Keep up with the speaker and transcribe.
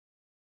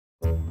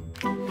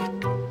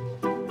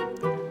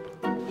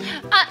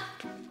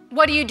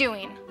What are you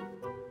doing?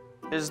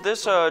 Is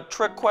this a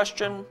trick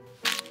question?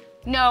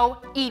 No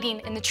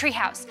eating in the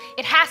treehouse.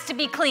 It has to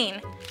be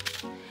clean.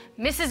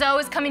 Mrs. O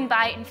is coming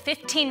by in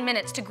 15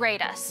 minutes to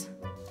grade us.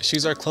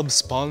 She's our club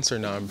sponsor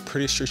now. I'm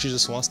pretty sure she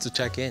just wants to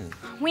check in.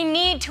 We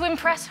need to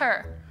impress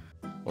her.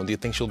 Well, do you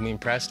think she'll be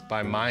impressed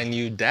by my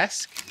new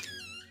desk?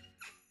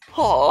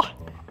 Oh,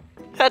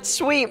 that's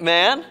sweet,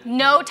 man.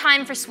 No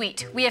time for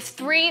sweet. We have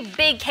 3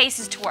 big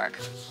cases to work.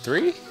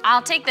 3?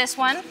 I'll take this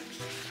one.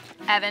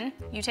 Evan,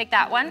 you take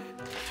that one.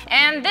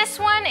 And this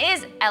one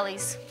is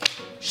Ellie's.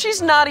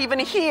 She's not even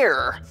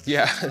here.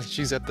 Yeah,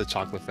 she's at the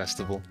chocolate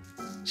festival.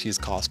 She's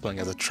cosplaying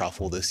as a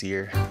truffle this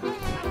year.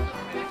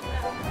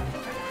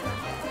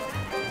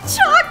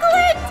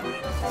 Chocolate!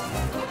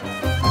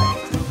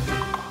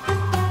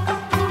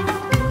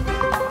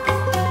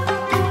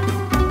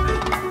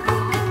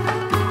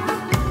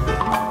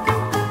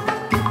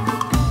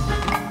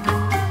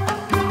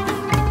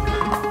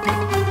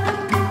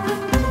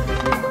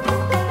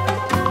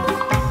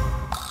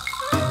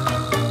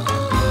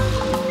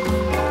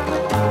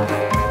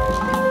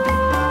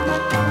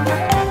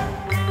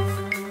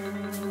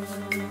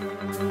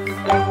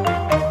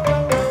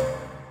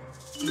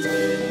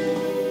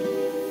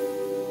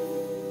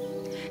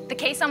 The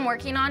case I'm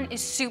working on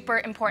is super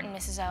important,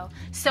 Mrs. O.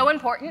 So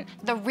important,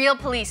 the real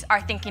police are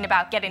thinking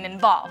about getting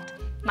involved.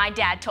 My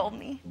dad told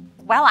me.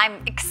 Well,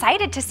 I'm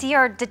excited to see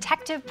your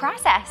detective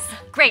process.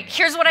 Great,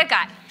 here's what I've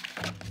got.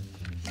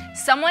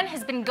 Someone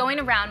has been going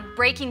around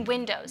breaking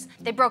windows.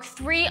 They broke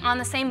 3 on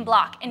the same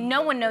block, and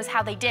no one knows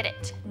how they did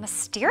it.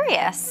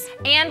 Mysterious.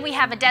 And we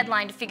have a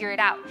deadline to figure it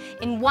out.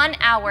 In 1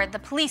 hour, the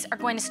police are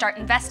going to start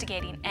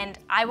investigating, and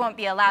I won't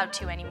be allowed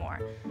to anymore.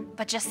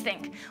 But just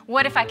think,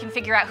 what if I can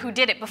figure out who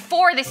did it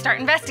before they start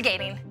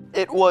investigating?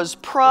 It was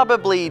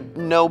probably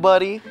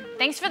nobody.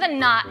 Thanks for the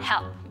not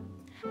help.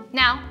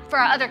 Now, for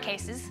our other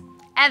cases.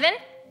 Evan?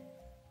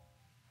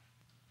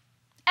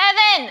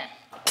 Evan!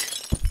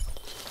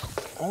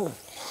 Oh.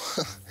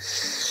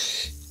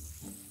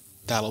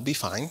 That'll be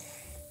fine.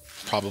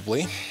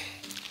 Probably.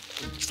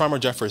 Farmer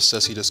Jeffers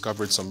says he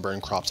discovered some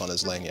burned crops on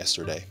his land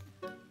yesterday.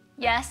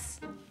 Yes,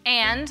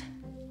 and?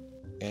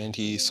 And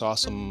he saw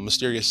some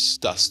mysterious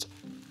dust.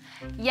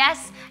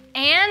 Yes,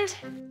 and?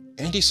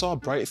 And he saw a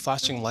bright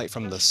flashing light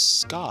from the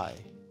sky.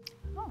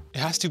 It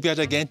has to be a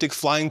gigantic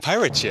flying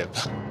pirate ship.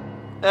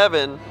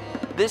 Evan,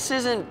 this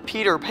isn't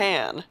Peter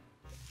Pan.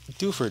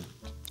 Dewford,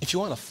 if you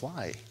want to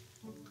fly,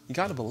 you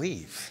gotta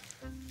believe.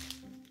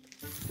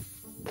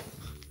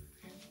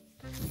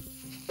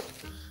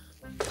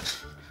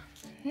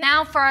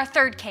 Now for our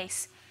third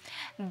case.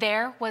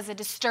 There was a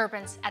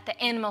disturbance at the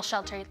animal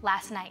shelter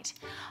last night.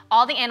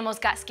 All the animals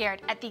got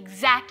scared at the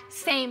exact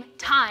same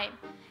time.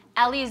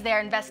 Ellie is there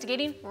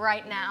investigating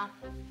right now.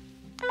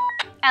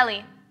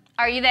 Ellie,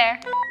 are you there?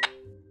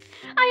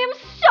 I am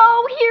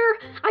so here!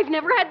 I've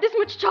never had this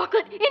much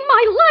chocolate in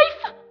my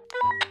life!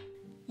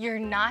 You're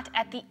not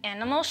at the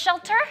animal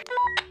shelter?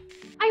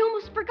 I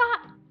almost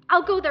forgot.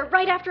 I'll go there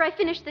right after I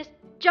finish this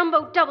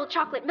jumbo double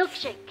chocolate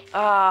milkshake.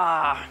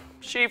 Ah,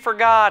 she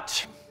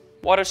forgot.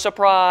 What a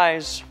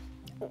surprise.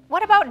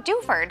 What about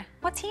Dewford?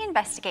 What's he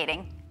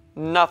investigating?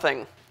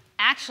 Nothing.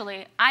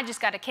 Actually, I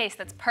just got a case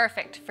that's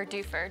perfect for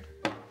Dewford.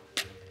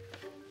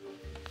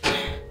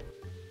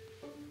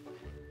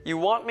 You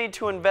want me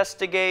to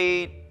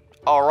investigate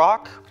a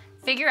rock?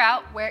 Figure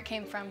out where it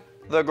came from.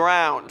 The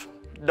ground.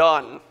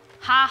 Done.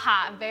 Ha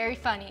ha, very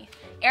funny.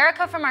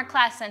 Erica from our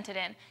class sent it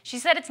in. She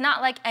said it's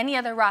not like any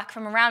other rock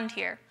from around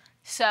here.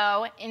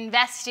 So,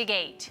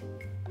 investigate.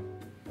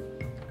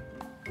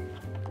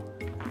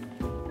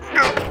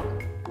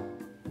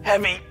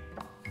 Heavy.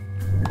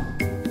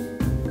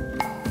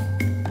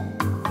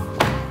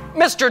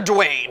 Mr.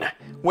 Duane,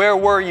 where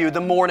were you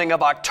the morning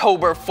of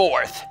October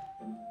 4th?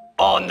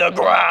 On the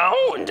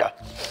ground.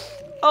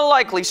 A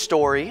likely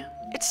story.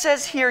 It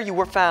says here you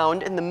were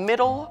found in the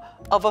middle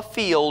of a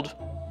field.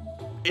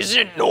 Is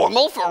it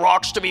normal for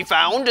rocks to be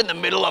found in the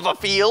middle of a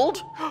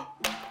field?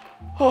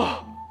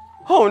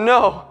 Oh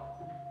no.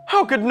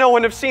 How could no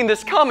one have seen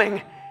this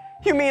coming?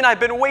 You mean I've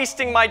been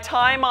wasting my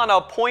time on a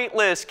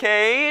pointless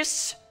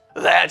case?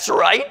 That's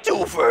right,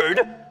 Dewford.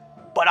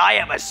 But I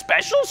have a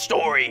special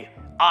story.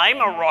 I'm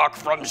a rock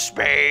from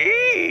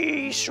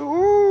space.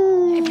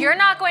 Ooh. If you're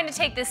not going to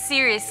take this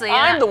seriously,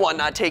 I'm the one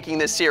not taking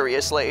this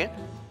seriously.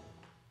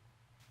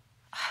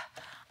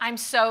 I'm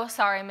so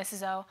sorry,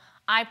 Mrs. O.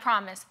 I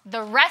promise,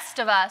 the rest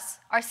of us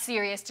are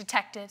serious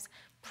detectives.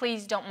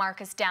 Please don't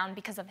mark us down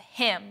because of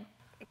him.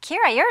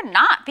 Kira, you're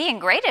not being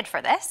graded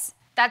for this.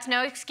 That's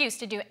no excuse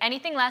to do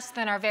anything less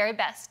than our very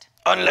best.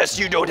 Unless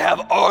you don't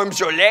have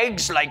arms or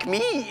legs like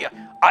me.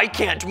 I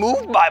can't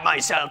move by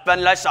myself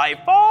unless I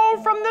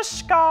fall from the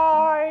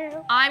sky.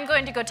 I'm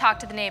going to go talk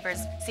to the neighbors,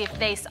 see if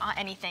they saw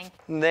anything.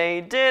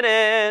 They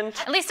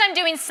didn't. At least I'm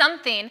doing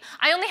something.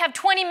 I only have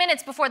 20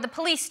 minutes before the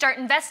police start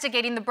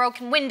investigating the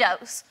broken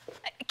windows.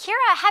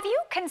 Kira, have you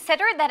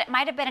considered that it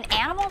might have been an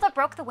animal that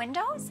broke the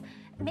windows?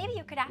 Maybe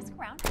you could ask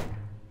around.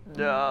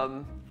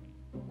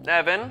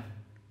 Evan?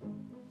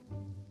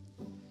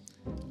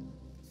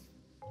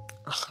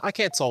 I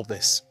can't solve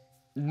this.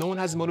 No one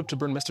has a motive to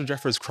burn Mr.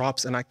 Jeffers'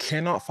 crops, and I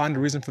cannot find a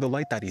reason for the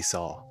light that he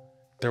saw.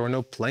 There were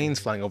no planes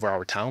flying over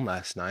our town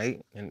last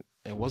night, and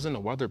it wasn't a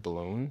weather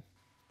balloon.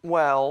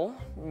 Well,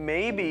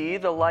 maybe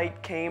the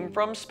light came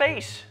from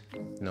space.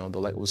 No, the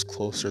light was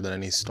closer than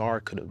any star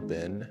could have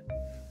been.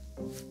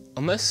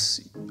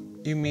 Unless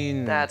you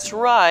mean... That's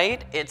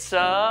right, it's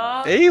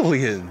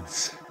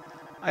aliens!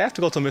 I have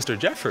to go tell Mr.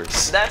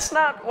 Jeffers. That's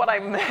not what I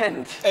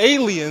meant.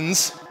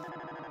 Aliens?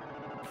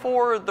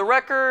 For the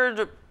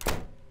record,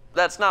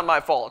 that's not my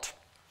fault.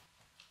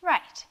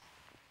 Right.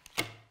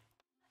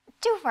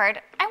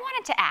 Dewford, I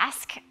wanted to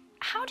ask,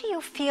 how do you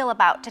feel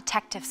about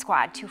Detective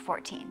Squad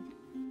 214?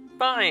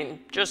 Fine,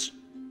 just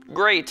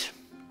great.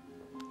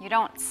 You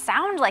don't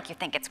sound like you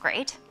think it's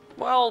great.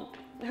 Well,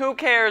 who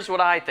cares what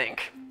I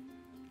think?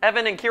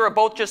 Evan and Kira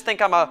both just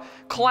think I'm a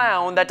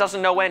clown that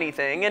doesn't know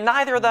anything, and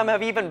neither of them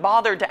have even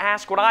bothered to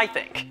ask what I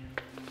think.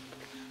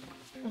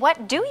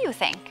 What do you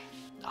think?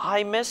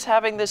 I miss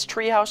having this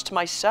treehouse to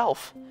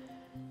myself.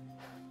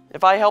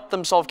 If I help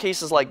them solve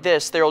cases like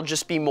this, there'll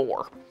just be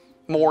more.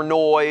 More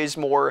noise,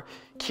 more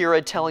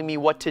Kira telling me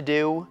what to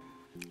do.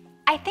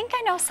 I think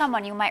I know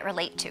someone you might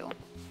relate to.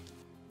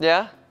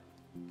 Yeah?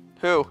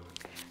 Who?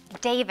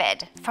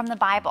 David from the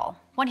Bible,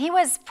 when he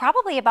was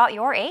probably about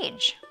your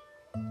age.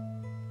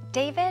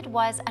 David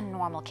was a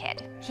normal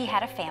kid. He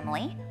had a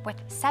family with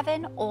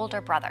 7 older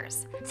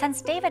brothers.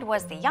 Since David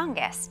was the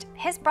youngest,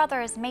 his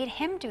brothers made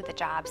him do the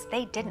jobs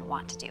they didn't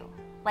want to do,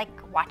 like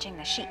watching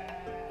the sheep.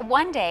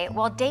 One day,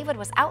 while David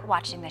was out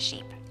watching the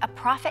sheep, a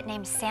prophet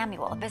named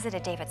Samuel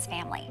visited David's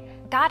family.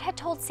 God had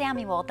told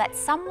Samuel that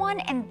someone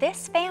in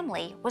this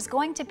family was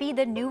going to be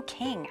the new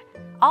king.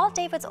 All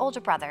David's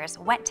older brothers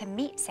went to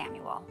meet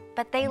Samuel,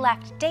 but they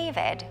left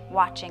David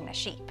watching the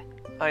sheep.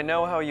 I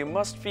know how you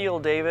must feel,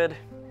 David.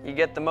 You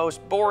get the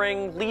most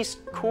boring,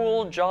 least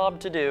cool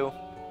job to do.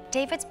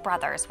 David's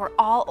brothers were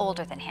all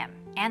older than him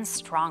and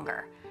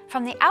stronger.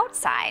 From the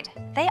outside,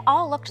 they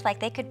all looked like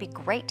they could be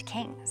great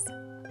kings.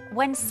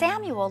 When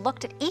Samuel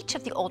looked at each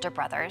of the older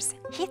brothers,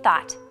 he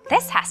thought,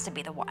 this has to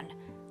be the one.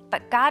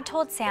 But God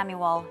told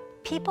Samuel,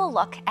 people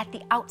look at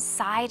the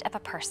outside of a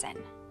person,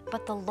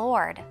 but the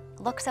Lord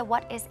looks at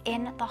what is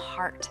in the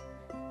heart.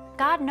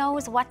 God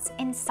knows what's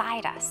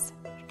inside us,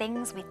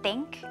 things we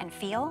think and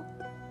feel.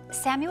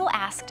 Samuel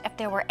asked if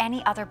there were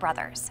any other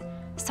brothers.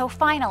 So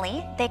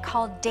finally, they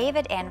called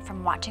David in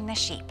from watching the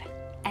sheep,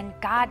 and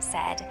God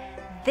said,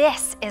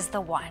 this is the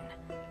one.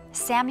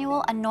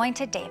 Samuel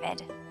anointed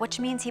David, which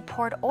means he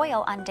poured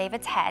oil on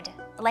David's head,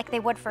 like they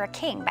would for a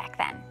king back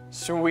then.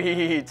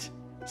 Sweet.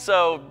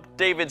 So,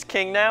 David's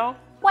king now?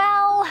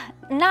 Well,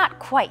 not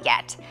quite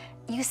yet.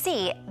 You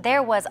see,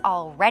 there was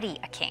already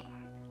a king,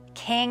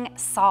 King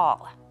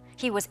Saul.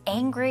 He was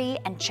angry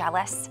and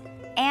jealous,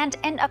 and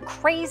in a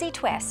crazy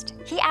twist,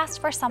 he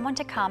asked for someone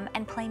to come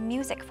and play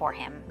music for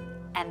him.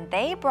 And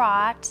they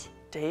brought...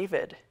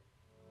 David.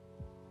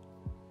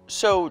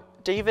 So,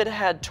 David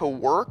had to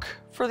work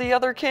for the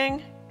other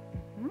king?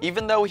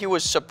 Even though he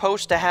was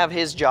supposed to have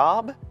his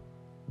job?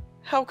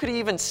 How could he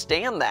even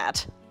stand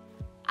that?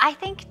 I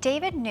think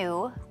David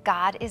knew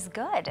God is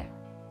good.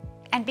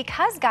 And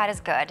because God is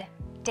good,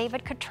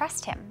 David could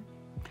trust him.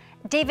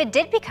 David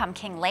did become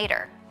king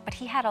later, but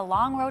he had a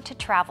long road to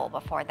travel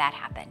before that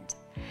happened.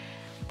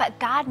 But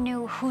God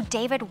knew who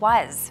David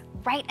was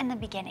right in the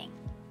beginning.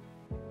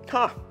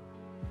 Huh.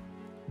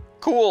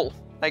 Cool,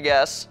 I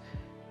guess.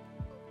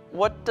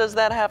 What does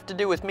that have to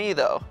do with me,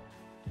 though?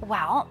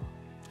 Well,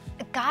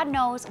 God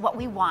knows what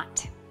we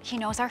want. He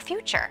knows our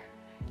future.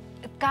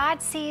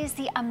 God sees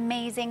the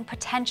amazing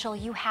potential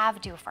you have,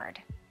 Dewford.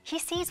 He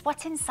sees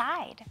what's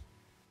inside.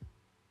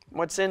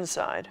 What's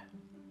inside?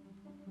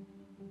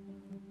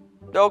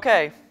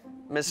 Okay,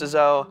 Mrs.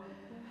 O.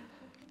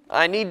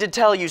 I need to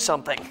tell you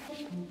something.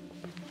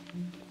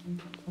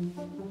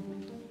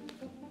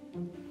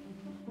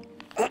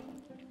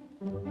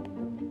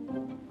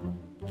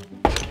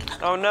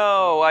 Oh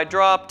no, I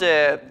dropped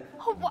it.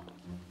 Oh,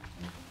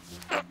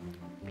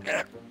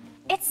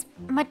 it's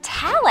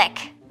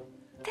metallic.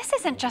 This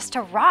isn't just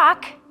a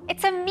rock,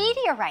 it's a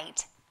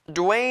meteorite.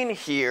 Dwayne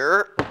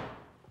here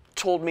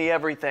told me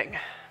everything.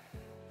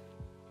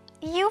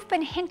 You've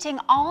been hinting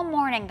all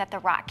morning that the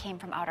rock came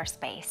from outer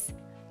space.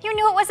 You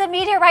knew it was a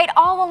meteorite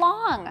all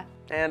along.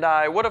 And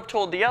I would have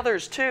told the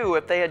others too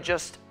if they had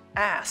just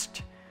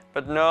asked.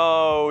 But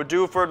no,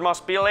 Dewford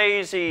must be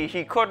lazy.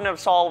 He couldn't have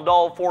solved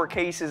all 4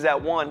 cases at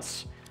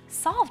once.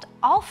 Solved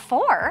all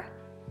 4?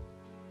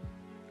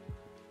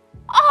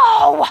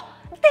 Oh,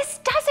 this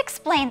does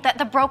explain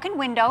the broken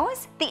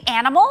windows, the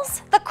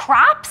animals, the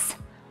crops.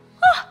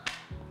 Oh.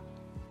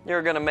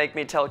 You're gonna make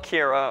me tell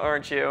Kira,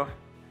 aren't you?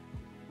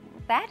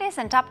 That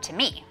isn't up to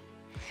me.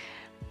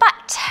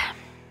 But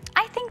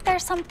I think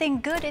there's something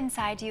good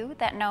inside you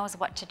that knows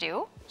what to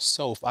do.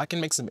 So if I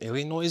can make some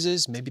alien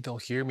noises, maybe they'll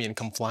hear me and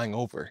come flying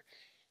over.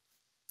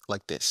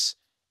 Like this.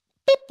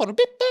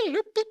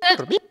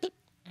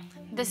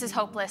 This is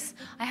hopeless.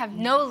 I have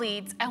no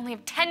leads. I only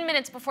have 10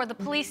 minutes before the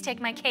police take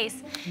my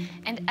case.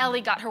 And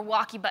Ellie got her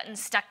walkie button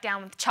stuck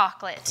down with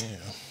chocolate. Yeah.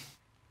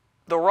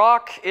 The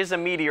rock is a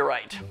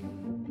meteorite.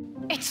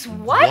 It's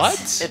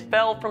what? It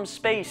fell from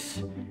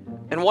space,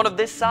 and one of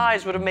this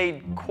size would have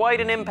made quite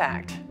an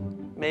impact.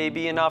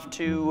 Maybe enough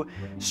to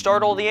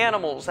startle the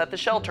animals at the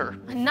shelter.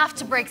 Enough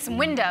to break some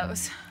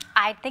windows.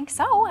 I think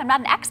so. I'm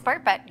not an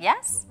expert, but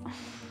yes.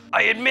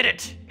 I admit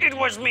it. It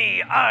was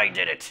me. I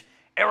did it.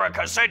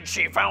 Erica said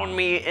she found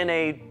me in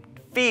a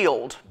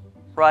field,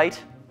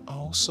 right?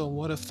 Oh, so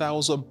what if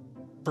Thousa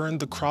burned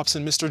the crops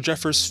in Mr.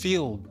 Jeffers'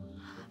 field?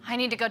 I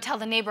need to go tell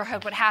the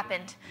neighborhood what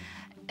happened.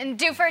 And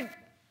Dewford,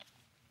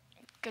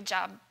 good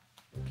job.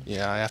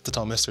 Yeah, I have to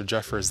tell Mr.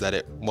 Jeffers that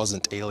it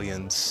wasn't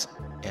aliens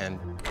and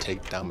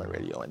take down my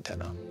radio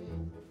antenna.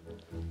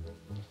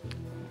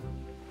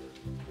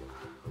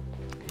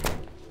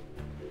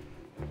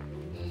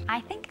 I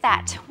think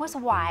that was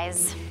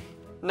wise.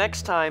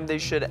 Next time, they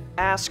should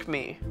ask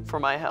me for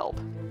my help.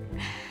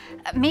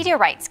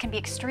 Meteorites can be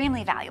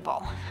extremely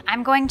valuable.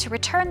 I'm going to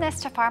return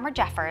this to Farmer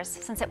Jeffers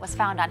since it was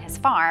found on his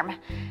farm,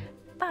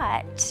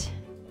 but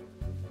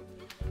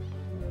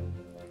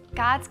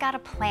God's got a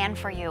plan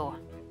for you,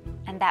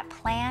 and that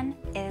plan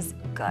is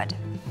good.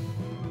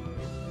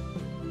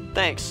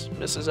 Thanks,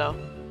 Mrs. O.